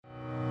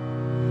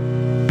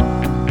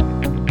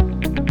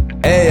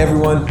Hey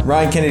everyone,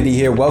 Ryan Kennedy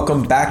here.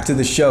 Welcome back to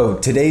the show.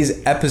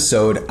 Today's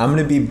episode, I'm going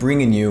to be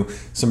bringing you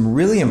some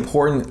really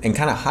important and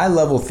kind of high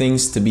level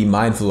things to be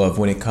mindful of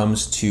when it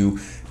comes to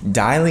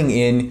dialing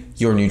in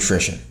your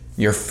nutrition,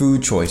 your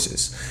food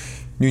choices.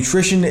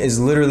 Nutrition is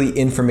literally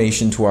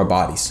information to our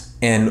bodies,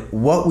 and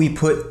what we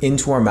put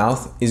into our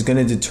mouth is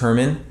going to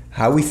determine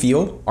how we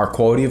feel, our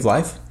quality of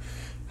life,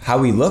 how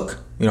we look,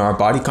 our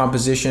body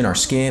composition, our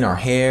skin, our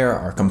hair,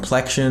 our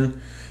complexion,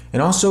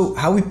 and also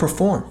how we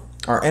perform.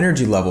 Our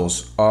energy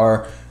levels,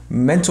 our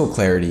mental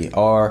clarity,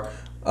 our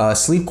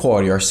sleep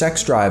quality, our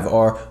sex drive,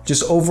 our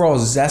just overall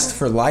zest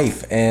for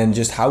life, and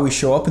just how we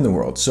show up in the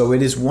world. So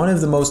it is one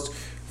of the most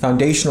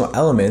foundational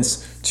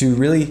elements to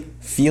really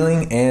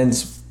feeling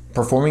and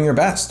performing your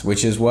best,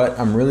 which is what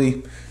I'm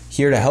really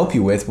here to help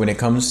you with when it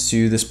comes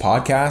to this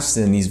podcast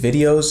and these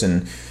videos.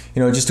 And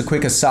just a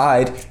quick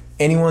aside,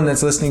 anyone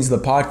that's listening to the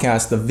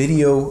podcast, the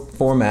video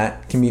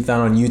format can be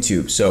found on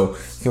YouTube. So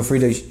feel free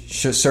to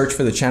search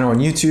for the channel on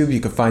YouTube. You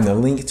can find the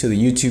link to the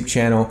YouTube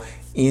channel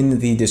in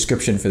the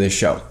description for this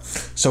show.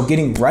 So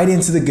getting right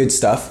into the good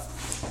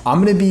stuff,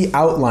 I'm going to be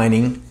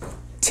outlining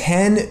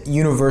 10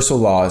 universal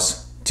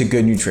laws to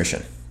good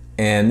nutrition.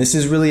 And this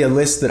is really a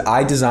list that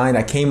I designed,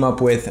 I came up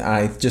with.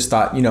 I just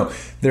thought,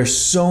 there's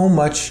so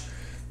much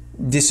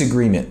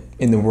disagreement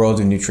in the world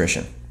of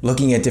nutrition.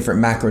 Looking at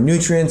different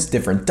macronutrients,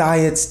 different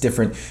diets,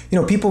 different,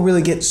 people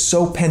really get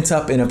so pent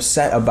up and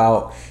upset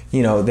about,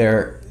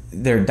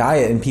 their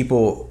diet, and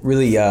people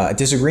really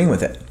disagreeing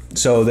with it.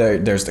 So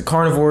there's the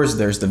carnivores,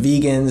 there's the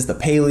vegans, the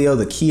paleo,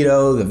 the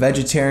keto, the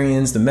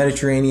vegetarians, the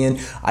Mediterranean.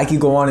 I could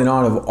go on and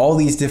on of all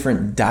these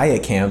different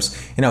diet camps,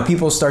 and how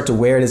people start to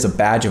wear it as a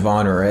badge of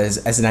honor,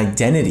 as an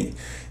identity.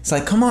 It's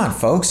like, come on,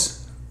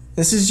 folks.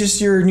 This is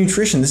just your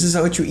nutrition. This is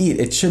what you eat.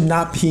 It should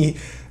not be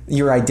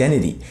your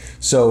identity.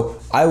 So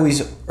I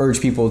always urge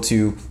people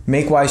to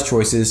make wise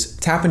choices,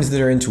 tap into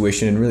their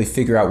intuition, and really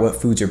figure out what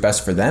foods are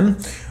best for them.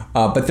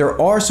 But there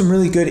are some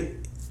really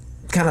good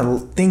kind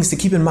of things to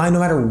keep in mind no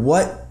matter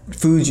what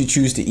foods you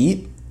choose to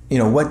eat.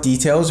 What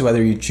details,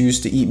 whether you choose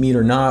to eat meat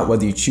or not,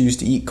 whether you choose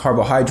to eat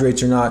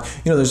carbohydrates or not.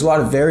 There's a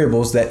lot of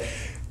variables that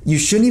you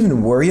shouldn't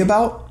even worry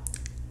about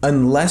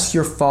unless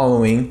you're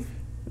following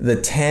the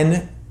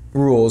 10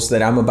 rules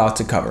that I'm about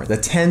to cover, the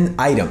 10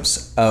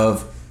 items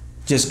of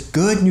just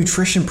good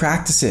nutrition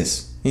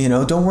practices.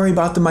 Don't worry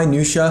about the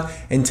minutia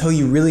until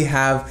you really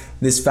have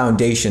this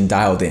foundation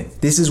dialed in.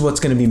 This is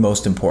what's going to be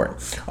most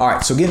important. All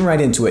right, so getting right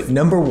into it.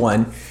 Number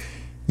one,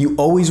 you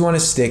always want to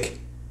stick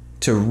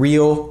to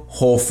real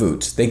whole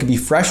foods. They could be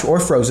fresh or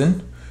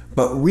frozen,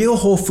 but real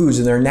whole foods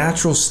in their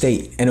natural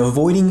state, and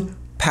avoiding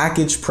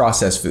packaged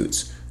processed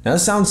foods. Now,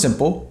 this sounds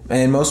simple,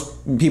 and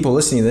most people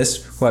listening to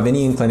this who have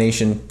any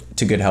inclination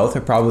to good health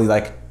are probably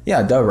like,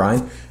 yeah, duh,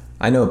 Ryan.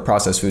 I know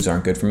processed foods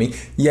aren't good for me,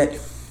 yet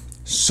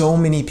so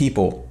many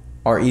people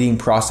are eating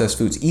processed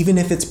foods, even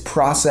if it's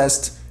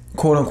processed,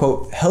 quote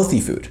unquote,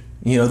 healthy food.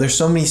 There's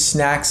so many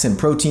snacks and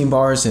protein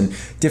bars and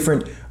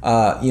different,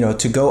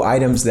 to-go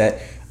items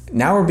that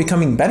now are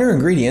becoming better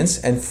ingredients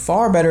and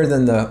far better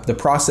than the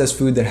processed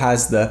food that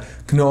has the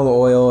canola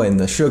oil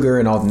and the sugar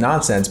and all the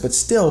nonsense. But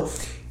still,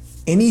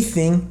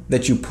 anything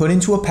that you put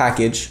into a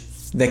package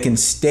that can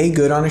stay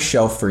good on a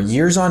shelf for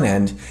years on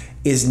end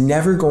is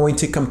never going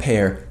to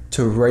compare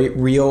to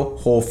real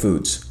whole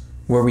foods,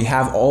 where we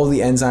have all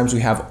the enzymes, we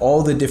have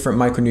all the different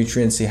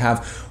micronutrients, you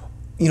have,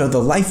 the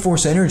life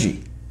force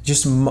energy.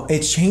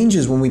 It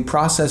changes when we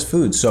process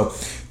food. So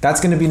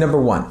that's going to be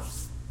number one.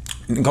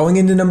 Going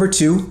into number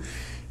two,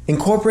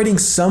 incorporating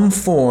some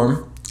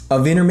form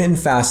of intermittent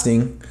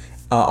fasting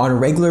on a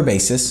regular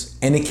basis,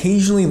 and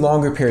occasionally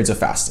longer periods of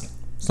fasting.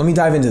 So let me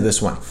dive into this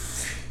one.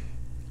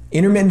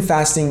 Intermittent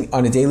fasting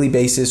on a daily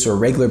basis or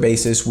regular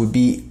basis would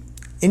be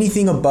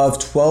anything above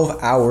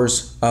 12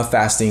 hours of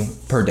fasting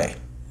per day.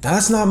 Now,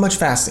 that's not much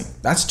fasting.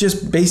 That's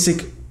just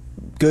basic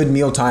good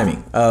meal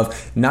timing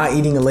of not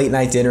eating a late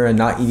night dinner and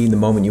not eating the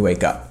moment you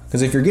wake up.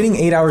 Because if you're getting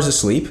 8 hours of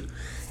sleep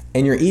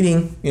and you're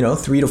eating,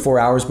 3 to 4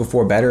 hours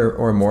before bed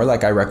or more,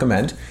 like I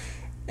recommend,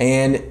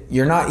 and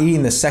you're not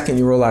eating the second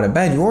you roll out of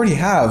bed, you already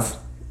have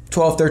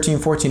 12, 13,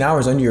 14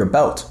 hours under your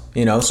belt,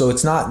 so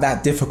it's not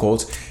that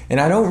difficult. And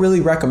I don't really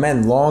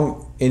recommend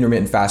long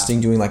intermittent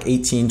fasting, doing like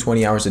 18,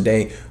 20 hours a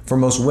day for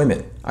most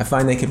women. I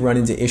find they could run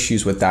into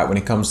issues with that when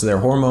it comes to their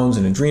hormones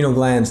and adrenal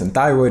glands and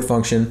thyroid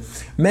function.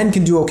 Men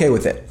can do okay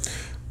with it.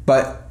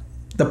 But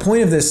the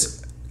point of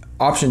this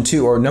option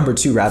two, or number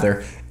two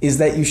rather, is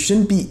that you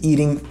shouldn't be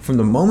eating from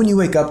the moment you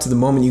wake up to the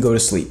moment you go to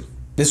sleep.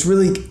 This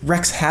really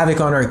wreaks havoc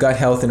on our gut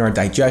health and our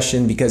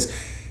digestion, because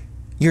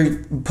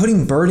you're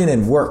putting burden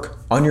and work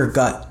on your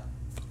gut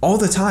all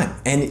the time,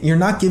 and you're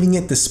not giving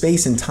it the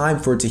space and time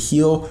for it to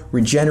heal,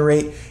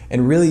 regenerate,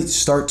 and really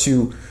start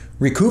to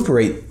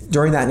recuperate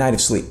during that night of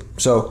sleep.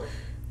 So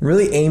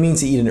really aiming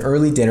to eat an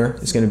early dinner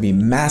is going to be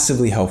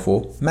massively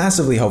helpful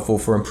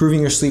for improving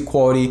your sleep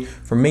quality,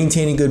 for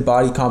maintaining good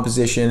body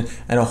composition,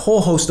 and a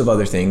whole host of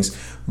other things.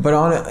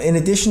 But in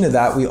addition to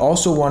that, we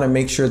also want to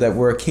make sure that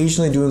we're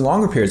occasionally doing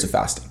longer periods of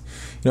fasting.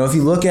 If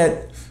you look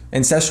at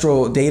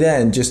ancestral data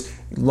and just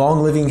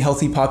long living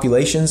healthy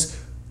populations,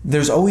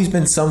 there's always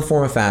been some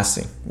form of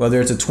fasting, whether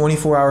it's a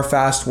 24-hour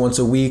fast once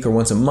a week or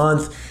once a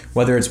month,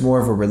 whether it's more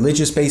of a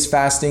religious-based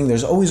fasting.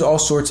 There's always all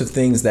sorts of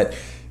things that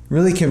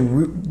really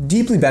can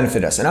deeply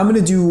benefit us. And I'm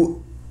going to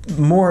do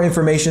more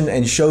information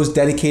and shows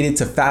dedicated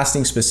to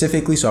fasting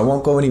specifically, so I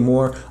won't go any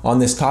more on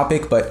this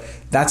topic, but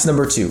that's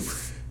number 2.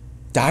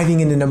 Diving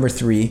into number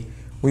 3,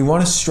 we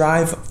want to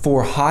strive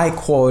for high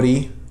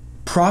quality,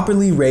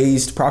 properly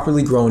raised,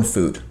 properly grown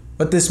food.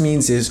 What this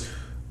means is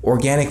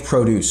organic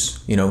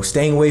produce,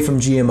 staying away from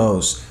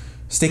GMOs,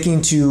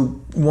 sticking to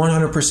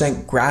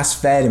 100%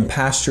 grass-fed and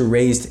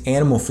pasture-raised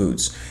animal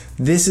foods.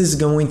 This is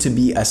going to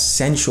be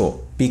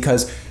essential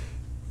because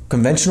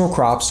conventional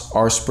crops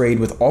are sprayed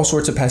with all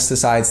sorts of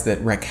pesticides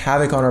that wreak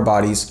havoc on our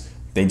bodies.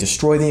 They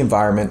destroy the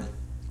environment.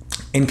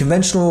 And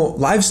conventional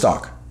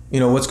livestock,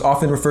 what's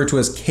often referred to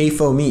as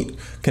CAFO meat,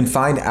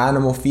 confined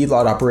animal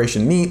feedlot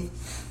operation meat,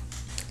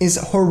 is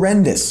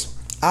horrendous,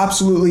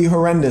 absolutely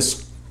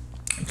horrendous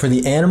for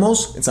the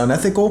animals. It's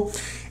unethical.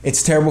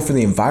 It's terrible for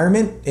the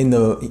environment in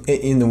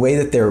the way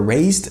that they're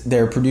raised.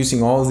 They're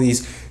producing all of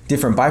these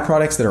different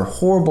byproducts that are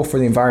horrible for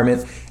the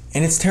environment,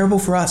 and it's terrible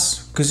for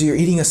us because you're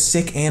eating a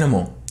sick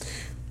animal.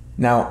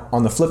 Now,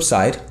 on the flip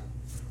side,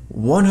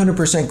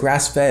 100%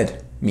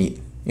 grass-fed meat,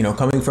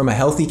 coming from a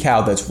healthy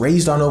cow that's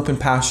raised on open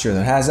pasture,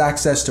 that has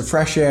access to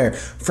fresh air,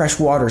 fresh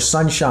water,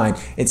 sunshine.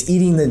 It's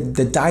eating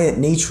the diet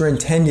nature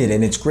intended,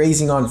 and it's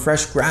grazing on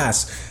fresh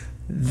grass.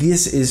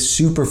 This is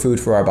superfood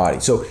for our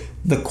body. So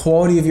the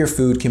quality of your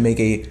food can make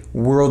a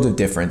world of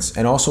difference.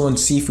 And also in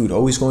seafood,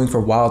 always going for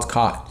wild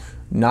caught,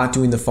 not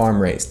doing the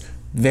farm raised.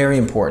 Very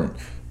important.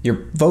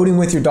 You're voting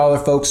with your dollar,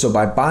 folks. So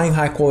by buying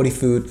high quality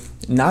food,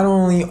 not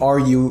only are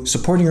you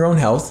supporting your own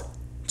health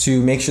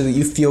to make sure that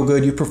you feel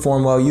good, you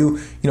perform well, you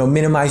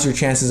minimize your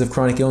chances of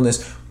chronic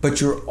illness,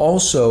 but you're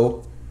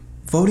also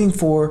voting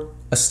for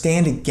a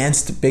stand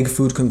against big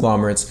food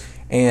conglomerates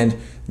and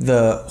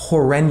the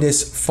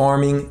horrendous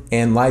farming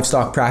and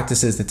livestock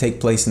practices that take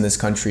place in this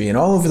country and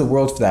all over the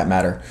world for that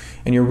matter.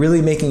 And you're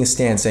really making a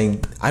stand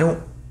saying, I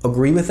don't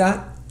agree with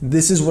that.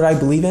 This is what I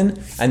believe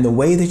in. And the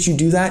way that you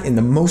do that in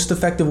the most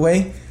effective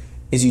way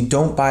is you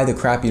don't buy the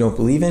crap you don't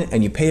believe in,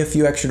 and you pay a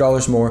few extra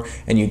dollars more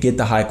and you get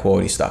the high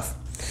quality stuff.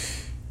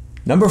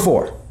 Number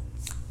 4,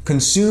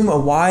 consume a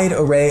wide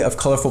array of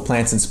colorful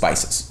plants and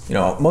spices.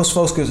 Most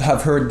folks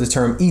have heard the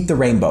term eat the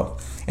rainbow.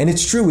 And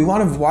it's true, we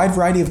want a wide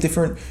variety of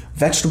different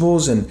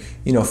vegetables and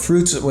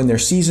fruits when they're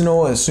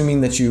seasonal,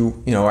 assuming that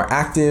you are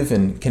active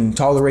and can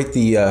tolerate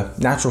the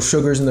natural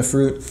sugars in the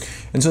fruit.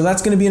 And so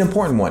that's going to be an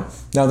important one.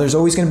 Now, there's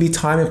always going to be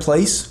time and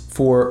place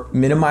for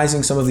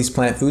minimizing some of these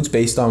plant foods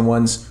based on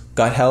one's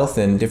gut health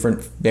and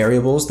different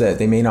variables that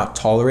they may not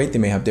tolerate. They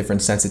may have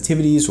different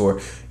sensitivities,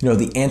 or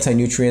the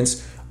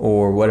anti-nutrients,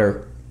 or what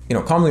are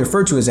commonly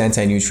referred to as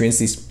anti-nutrients.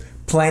 These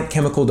plant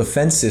chemical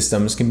defense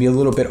systems can be a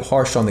little bit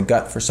harsh on the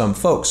gut for some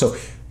folks. So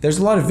there's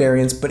a lot of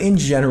variance, but in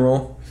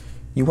general,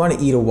 you want to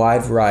eat a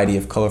wide variety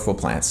of colorful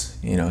plants,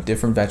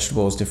 different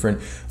vegetables,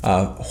 different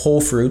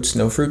whole fruits,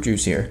 no fruit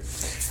juice here.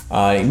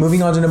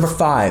 Moving on to number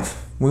 5,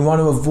 we want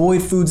to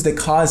avoid foods that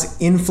cause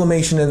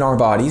inflammation in our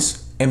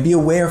bodies and be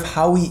aware of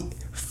how we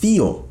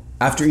feel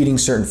after eating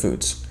certain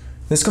foods.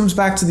 This comes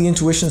back to the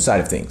intuition side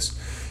of things.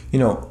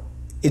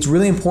 It's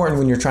really important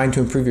when you're trying to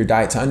improve your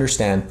diet to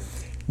understand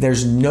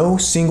there's no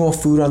single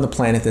food on the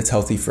planet that's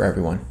healthy for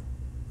everyone.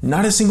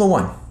 Not a single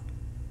one.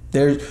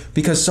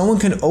 Because someone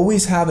can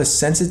always have a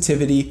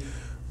sensitivity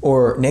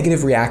or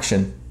negative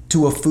reaction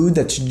to a food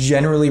that's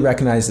generally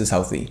recognized as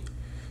healthy.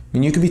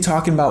 You could be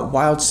talking about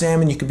wild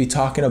salmon, you could be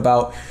talking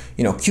about,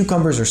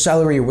 cucumbers or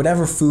celery or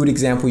whatever food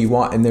example you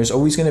want, and there's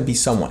always going to be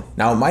someone.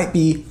 Now, it might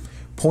be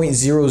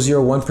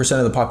 0.001%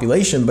 of the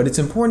population, but it's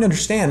important to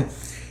understand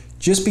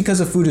just because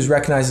a food is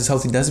recognized as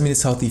healthy doesn't mean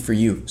it's healthy for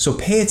you. So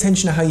pay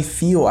attention to how you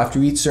feel after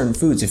you eat certain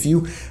foods. If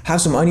you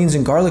have some onions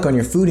and garlic on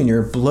your food and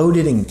you're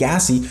bloated and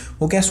gassy,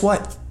 well, guess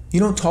what? You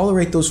don't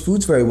tolerate those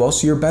foods very well,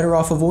 so you're better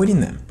off avoiding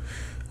them.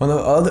 On the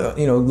other,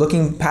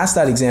 looking past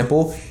that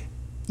example,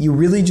 you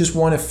really just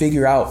want to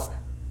figure out,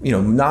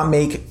 not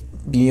make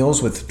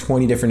meals with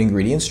 20 different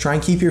ingredients. Try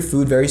and keep your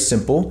food very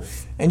simple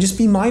and just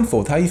be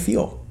mindful of how you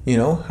feel.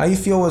 How you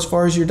feel as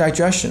far as your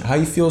digestion, how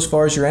you feel as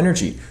far as your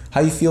energy, how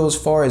you feel as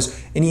far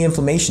as any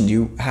inflammation. Do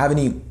you have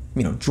any,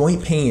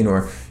 joint pain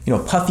or,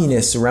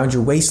 puffiness around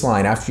your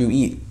waistline after you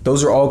eat?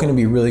 Those are all going to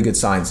be really good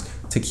signs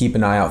to keep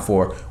an eye out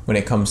for when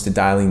it comes to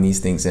dialing these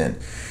things in.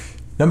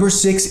 Number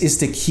 6 is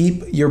to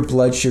keep your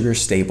blood sugar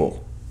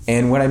stable.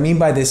 And what I mean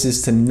by this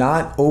is to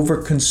not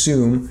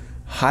overconsume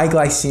high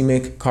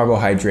glycemic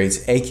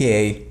carbohydrates,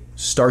 aka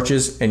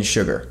starches and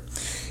sugar.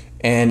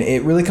 And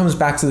it really comes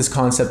back to this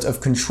concept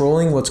of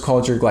controlling what's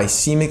called your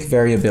glycemic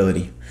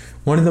variability.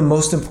 One of the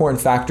most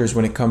important factors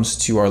when it comes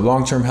to our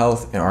long-term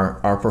health and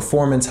our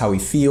performance, how we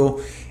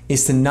feel,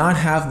 is to not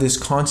have this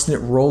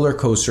constant roller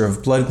coaster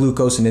of blood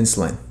glucose and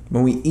insulin.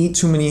 When we eat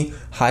too many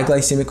high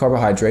glycemic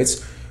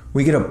carbohydrates,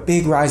 we get a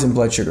big rise in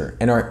blood sugar,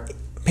 and our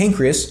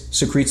pancreas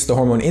secretes the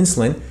hormone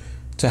insulin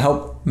to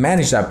help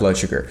manage that blood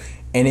sugar.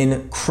 And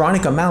in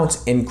chronic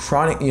amounts,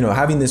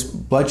 having this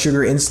blood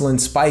sugar insulin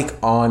spike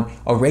on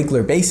a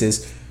regular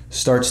basis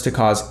starts to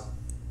cause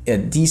a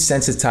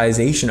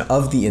desensitization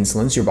of the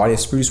insulin, so your body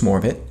has to produce more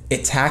of it.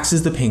 It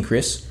taxes the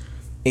pancreas.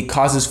 It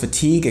causes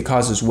fatigue. It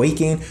causes weight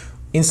gain.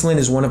 Insulin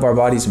is one of our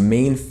body's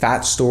main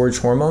fat storage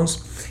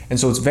hormones. And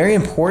so it's very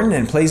important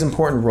and plays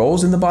important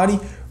roles in the body.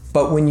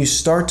 But when you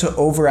start to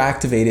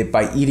overactivate it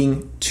by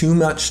eating too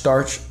much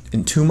starch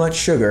and too much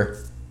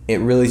sugar, it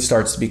really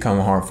starts to become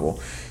harmful.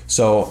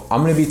 So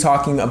I'm going to be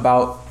talking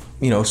about,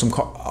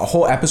 a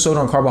whole episode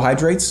on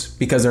carbohydrates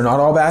because they're not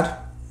all bad.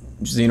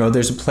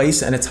 There's a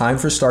place and a time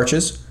for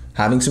starches,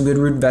 having some good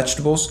root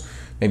vegetables,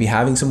 maybe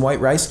having some white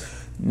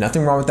rice.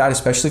 Nothing wrong with that,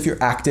 especially if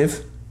you're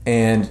active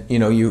and,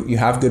 you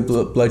have good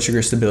blood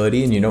sugar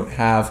stability and you don't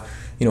have,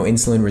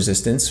 insulin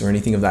resistance or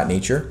anything of that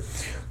nature.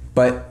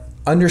 But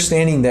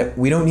understanding that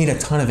we don't need a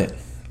ton of it.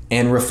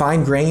 And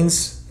refined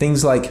grains,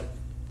 things like,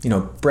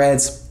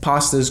 breads,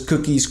 pastas,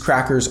 cookies,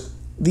 crackers,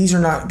 these are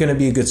not going to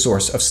be a good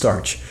source of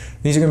starch.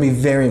 These are going to be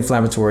very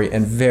inflammatory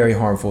and very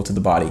harmful to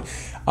the body.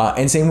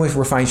 And same with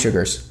refined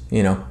sugars.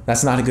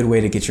 That's not a good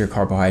way to get your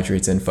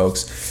carbohydrates in,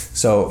 folks.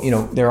 So,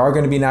 there are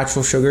going to be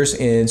natural sugars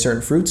in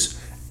certain fruits.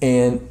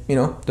 And,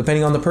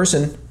 depending on the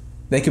person,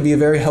 they could be a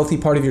very healthy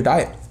part of your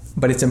diet.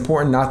 But it's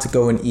important not to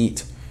go and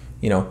eat,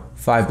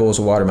 5 bowls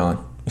of watermelon.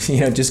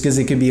 Just because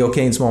it could be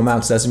okay in small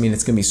amounts doesn't mean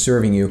it's going to be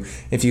serving you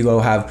if you go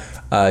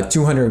have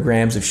 200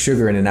 grams of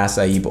sugar in an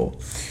acai bowl.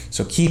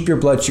 So keep your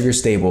blood sugar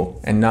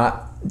stable and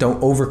don't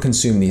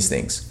overconsume these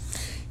things.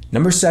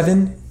 Number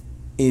 7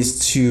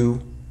 is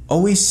to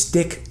always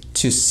stick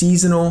to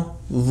seasonal,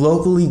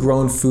 locally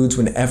grown foods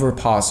whenever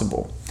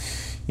possible.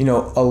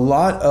 A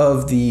lot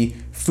of the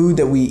food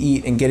that we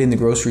eat and get in the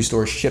grocery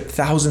store shipped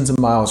thousands of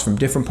miles from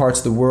different parts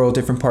of the world,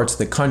 different parts of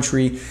the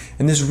country,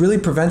 and this really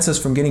prevents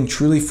us from getting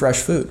truly fresh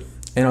food.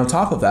 And on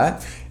top of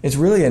that, it's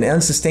really an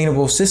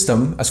unsustainable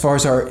system as far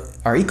as our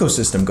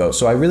ecosystem goes.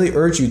 So I really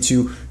urge you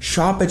to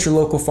shop at your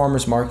local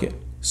farmer's market.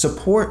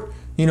 Support,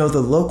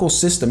 the local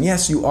system.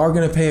 Yes, you are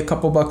going to pay a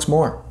couple bucks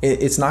more.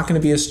 It's not going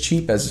to be as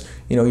cheap as,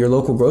 your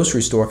local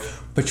grocery store,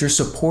 but you're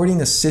supporting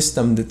a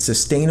system that's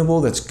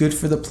sustainable, that's good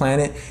for the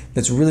planet,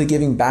 that's really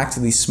giving back to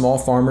these small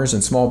farmers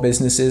and small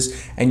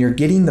businesses, and you're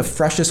getting the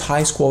freshest,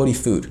 highest quality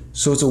food.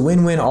 So it's a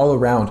win-win all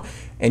around.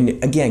 And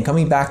again,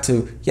 coming back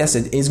to, yes,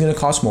 it is going to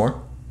cost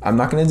more. I'm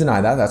not going to deny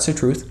that. That's the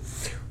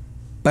truth.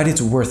 But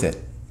it's worth it.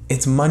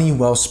 It's money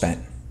well spent.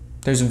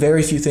 There's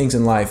very few things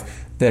in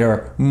life that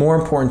are more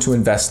important to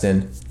invest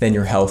in than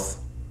your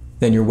health,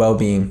 than your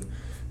well-being,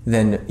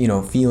 than,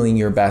 feeling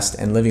your best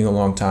and living a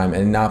long time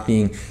and not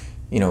being,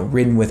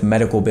 ridden with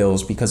medical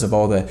bills because of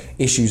all the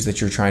issues that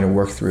you're trying to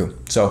work through.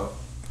 So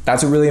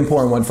that's a really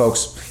important one,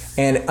 folks.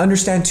 And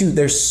understand too,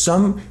 there's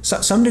some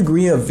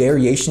degree of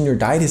variation in your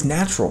diet is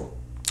natural.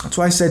 That's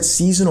why I said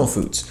seasonal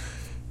foods.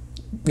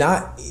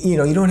 Not, you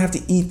don't have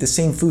to eat the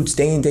same foods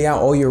day in, day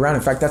out all year round.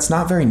 In fact, that's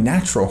not very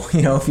natural.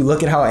 If you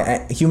look at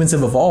how humans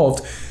have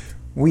evolved,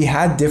 we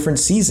had different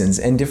seasons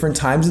and different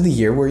times of the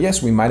year where,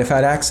 yes, we might have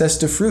had access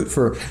to fruit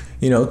for,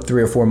 3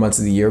 or 4 months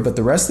of the year, but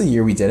the rest of the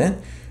year we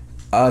didn't.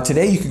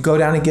 Today, you could go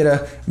down and get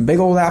a big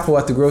old apple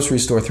at the grocery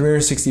store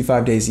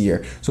 365 days a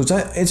year. So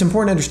it's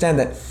important to understand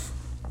that,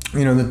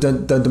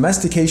 the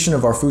domestication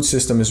of our food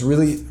system has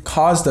really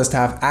caused us to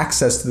have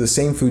access to the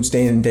same foods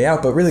day in and day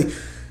out, but really,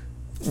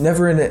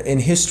 never in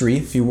history,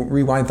 if you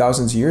rewind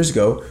thousands of years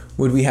ago,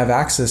 would we have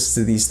access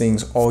to these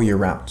things all year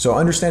round. So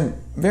understand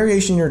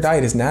variation in your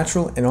diet is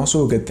natural and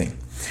also a good thing.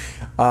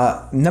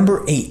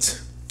 Number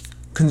 8,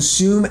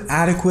 consume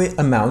adequate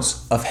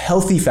amounts of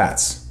healthy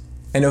fats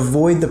and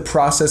avoid the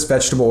processed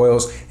vegetable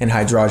oils and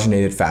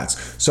hydrogenated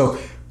fats. So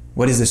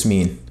what does this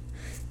mean?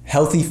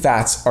 Healthy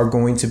fats are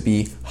going to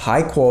be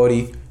high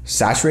quality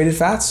saturated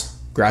fats,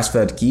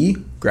 grass-fed ghee,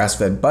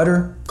 grass-fed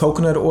butter,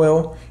 coconut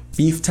oil,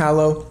 beef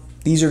tallow.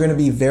 These are going to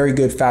be very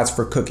good fats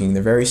for cooking.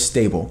 They're very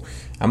stable.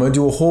 I'm going to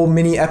do a whole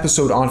mini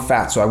episode on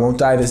fat, so I won't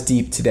dive as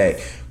deep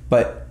today.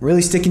 But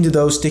really sticking to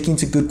those, sticking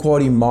to good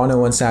quality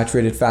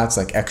monounsaturated fats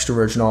like extra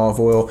virgin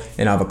olive oil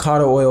and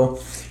avocado oil,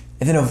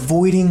 and then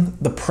avoiding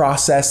the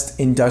processed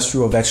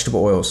industrial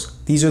vegetable oils.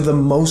 These are the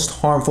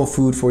most harmful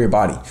food for your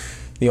body.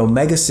 The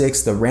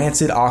omega-6, the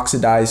rancid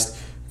oxidized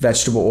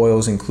vegetable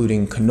oils,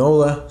 including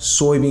canola,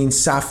 soybeans,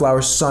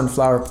 safflower,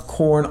 sunflower,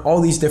 corn,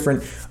 all these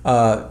different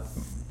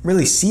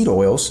really seed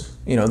oils.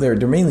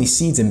 They're mainly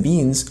seeds and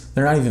beans.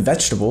 They're not even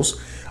vegetables.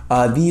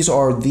 These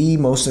are the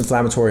most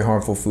inflammatory,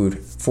 harmful food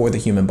for the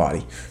human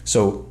body.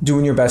 So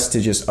doing your best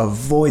to just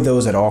avoid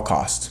those at all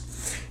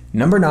costs.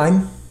 Number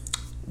 9,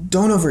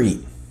 don't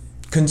overeat.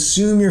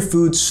 Consume your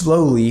food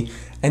slowly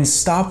and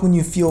stop when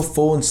you feel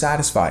full and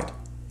satisfied,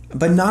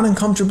 but not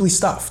uncomfortably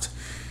stuffed.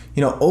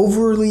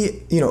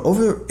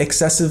 Over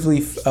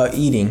excessively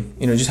eating,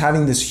 just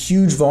having this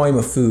huge volume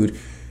of food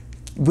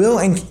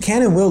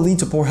can and will lead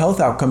to poor health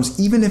outcomes,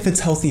 even if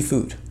it's healthy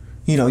food.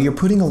 You're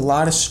putting a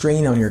lot of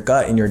strain on your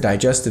gut and your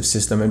digestive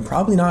system and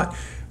probably not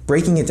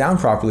breaking it down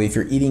properly if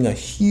you're eating a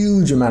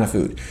huge amount of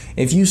food.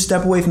 If you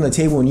step away from the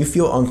table and you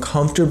feel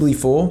uncomfortably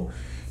full,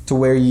 to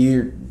where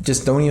you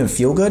just don't even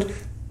feel good,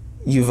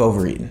 you've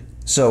overeaten.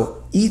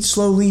 So eat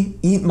slowly,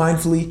 eat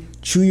mindfully,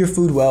 chew your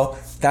food well.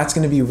 That's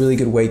going to be a really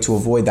good way to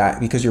avoid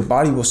that, because your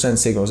body will send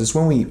signals. It's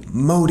when we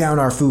mow down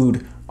our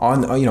food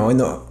on,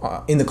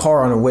 in the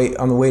car on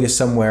the way to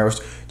somewhere, or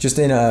just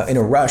in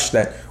a rush,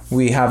 that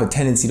we have a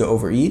tendency to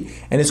overeat.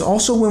 And it's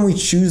also when we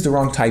choose the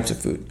wrong types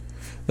of food.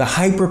 The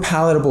hyper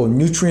palatable,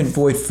 nutrient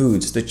void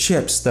foods, the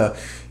chips, the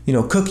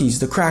cookies,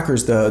 the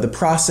crackers, the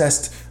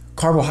processed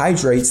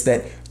carbohydrates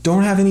that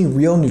don't have any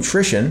real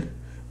nutrition,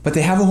 but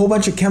they have a whole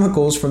bunch of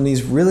chemicals from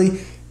these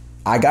really,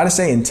 I gotta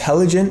say,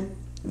 intelligent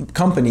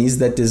companies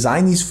that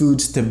design these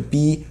foods to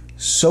be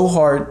so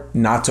hard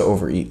not to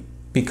overeat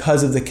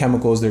because of the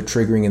chemicals they're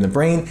triggering in the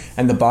brain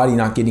and the body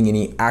not getting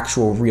any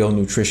actual real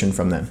nutrition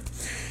from them.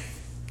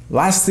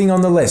 Last thing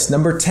on the list,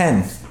 number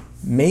 10,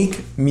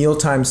 make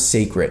mealtime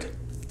sacred.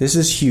 This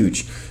is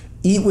huge.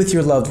 Eat with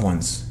your loved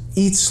ones.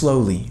 Eat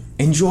slowly.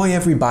 Enjoy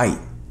every bite.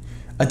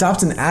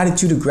 Adopt an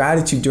attitude of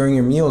gratitude during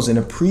your meals and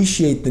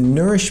appreciate the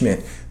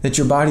nourishment that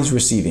your body's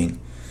receiving.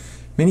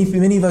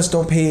 Many of us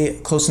don't pay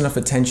close enough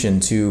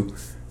attention to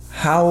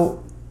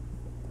how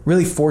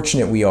really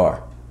fortunate we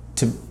are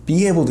to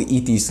be able to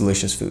eat these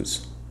delicious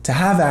foods, to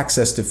have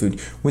access to food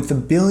with the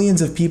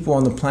billions of people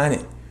on the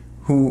planet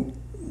who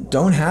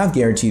don't have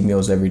guaranteed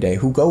meals every day,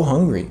 who go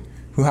hungry,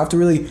 who have to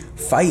really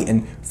fight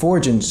and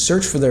forage and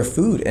search for their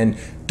food, and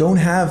don't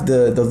have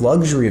the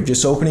luxury of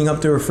just opening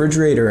up the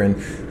refrigerator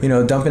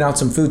and dumping out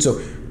some food.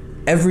 So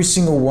every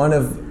single one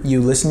of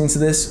you listening to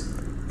this,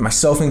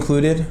 myself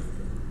included,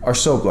 are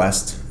so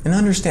blessed, and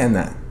understand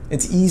that.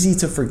 It's easy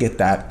to forget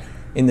that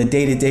in the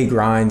day-to-day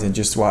grind and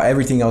just while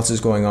everything else is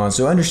going on.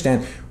 So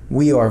understand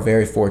we are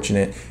very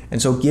fortunate,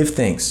 and so give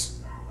thanks,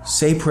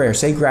 say prayer,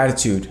 say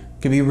gratitude.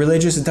 It can be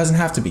religious, it doesn't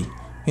have to be.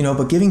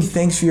 But giving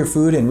thanks for your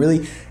food and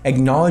really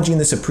acknowledging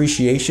this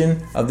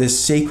appreciation of this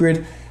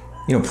sacred,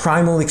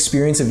 primal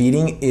experience of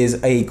eating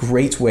is a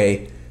great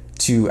way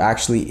to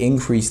actually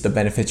increase the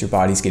benefits your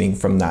body's getting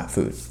from that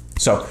food.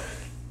 So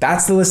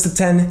that's the list of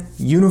 10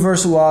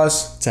 universal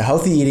laws to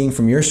healthy eating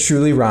from yours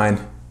truly, Ryan.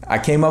 I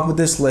came up with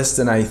this list,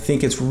 and I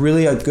think it's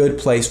really a good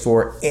place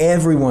for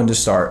everyone to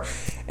start,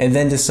 and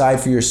then decide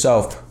for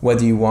yourself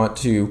whether you want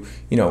to,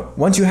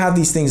 once you have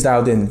these things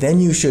dialed in, then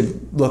you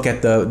should look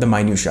at the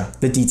minutia,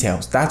 the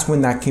details. That's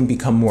when that can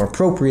become more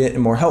appropriate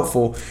and more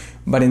helpful.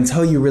 But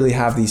until you really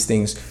have these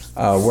things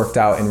worked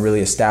out and really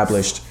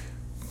established,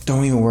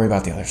 don't even worry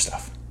about the other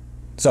stuff.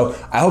 So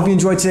I hope you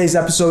enjoyed today's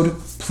episode.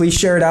 Please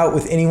share it out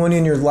with anyone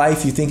in your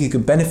life you think it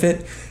could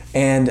benefit.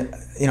 And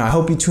I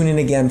hope you tune in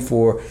again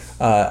for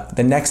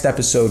the next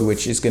episode,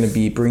 which is going to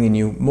be bringing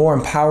you more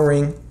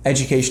empowering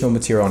educational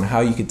material on how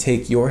you could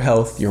take your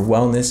health, your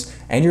wellness,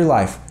 and your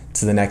life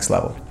to the next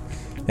level.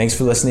 Thanks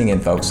for listening in,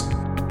 folks.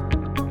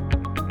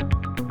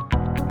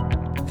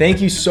 Thank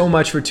you so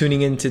much for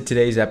tuning in to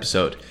today's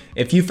episode.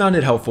 If you found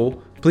it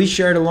helpful, please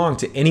share it along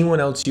to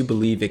anyone else you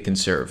believe it can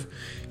serve.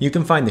 You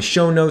can find the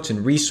show notes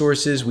and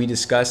resources we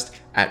discussed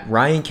at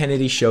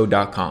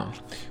ryankennedyshow.com.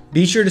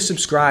 Be sure to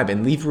subscribe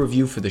and leave a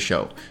review for the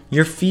show.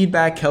 Your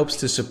feedback helps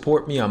to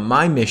support me on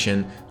my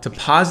mission to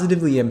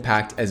positively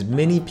impact as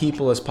many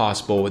people as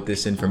possible with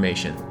this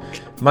information.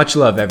 Much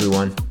love,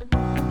 everyone.